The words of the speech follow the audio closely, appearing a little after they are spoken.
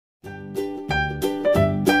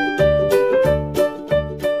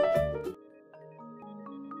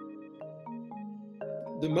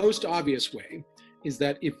most obvious way is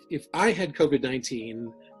that if I had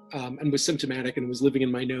COVID-19 and was symptomatic and was living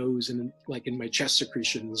in my nose and like in my chest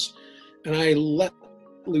secretions, and I let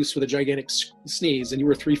loose with a gigantic sneeze and you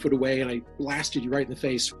were 3 foot away and I blasted you right in the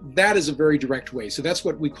face, that is a very direct way. So that's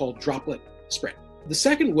what we call droplet spread. The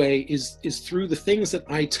second way is through the things that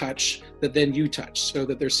I touch that then you touch, so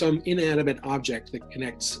that there's some inanimate object that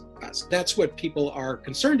connects us. That's what people are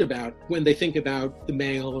concerned about when they think about the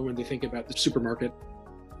mail or when they think about the supermarket.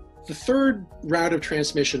 The third route of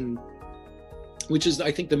transmission, which is,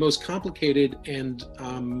 I think, the most complicated and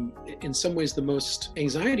in some ways the most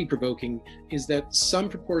anxiety-provoking, is that some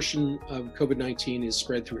proportion of COVID-19 is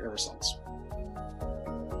spread through aerosols.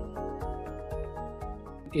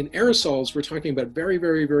 In aerosols, we're talking about very,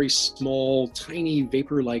 very, very small, tiny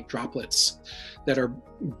vapor-like droplets that are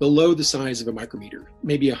below the size of a micrometer,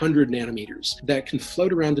 maybe 100 nanometers, that can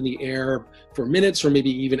float around in the air for minutes or maybe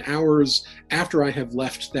even hours after I have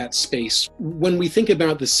left that space. When we think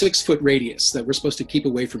about the 6-foot radius that we're supposed to keep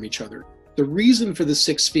away from each other, the reason for the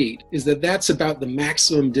 6 feet is that that's about the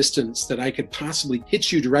maximum distance that I could possibly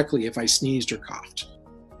hit you directly if I sneezed or coughed.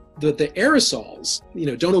 The aerosols,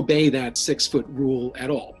 don't obey that 6-foot rule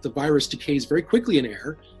at all. The virus decays very quickly in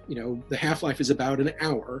air. The half-life is about an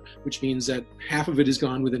hour, which means that half of it is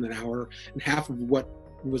gone within an hour, and half of what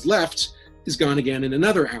was left is gone again in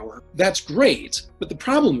another hour. That's great, but the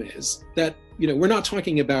problem is that we're not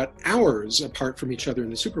talking about hours apart from each other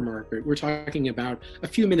in the supermarket. We're talking about a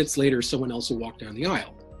few minutes later, someone else will walk down the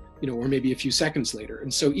aisle, or maybe a few seconds later.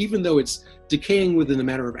 And so even though it's decaying within a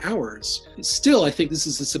matter of hours, still, I think this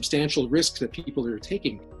is a substantial risk that people are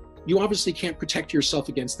taking. You obviously can't protect yourself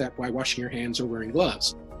against that by washing your hands or wearing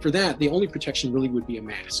gloves. For that, the only protection really would be a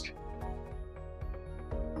mask.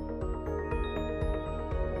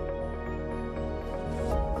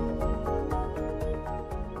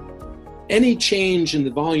 Any change in the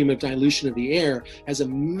volume of dilution of the air has a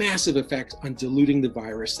massive effect on diluting the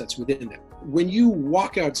virus that's within it. When you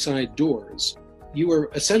walk outside doors, you are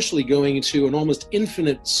essentially going into an almost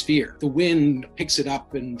infinite sphere. The wind picks it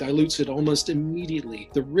up and dilutes it almost immediately.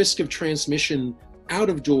 The risk of transmission out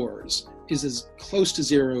of doors is as close to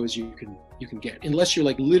zero as you can get, unless you're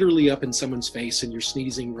like literally up in someone's face and you're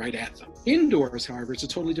sneezing right at them. Indoors, however, it's a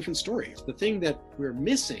totally different story. The thing that we're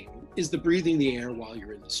missing is the breathing the air while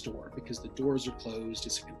you're in the store, because the doors are closed.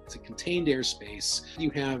 It's a contained airspace.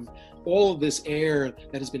 You have all of this air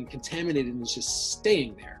that has been contaminated and is just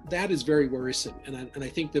staying there. That is very worrisome. And I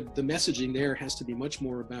think the messaging there has to be much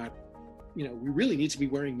more about, we really need to be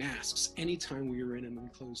wearing masks anytime we are in an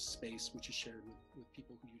enclosed space which is shared with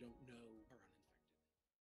people who you don't know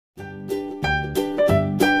are uninfected.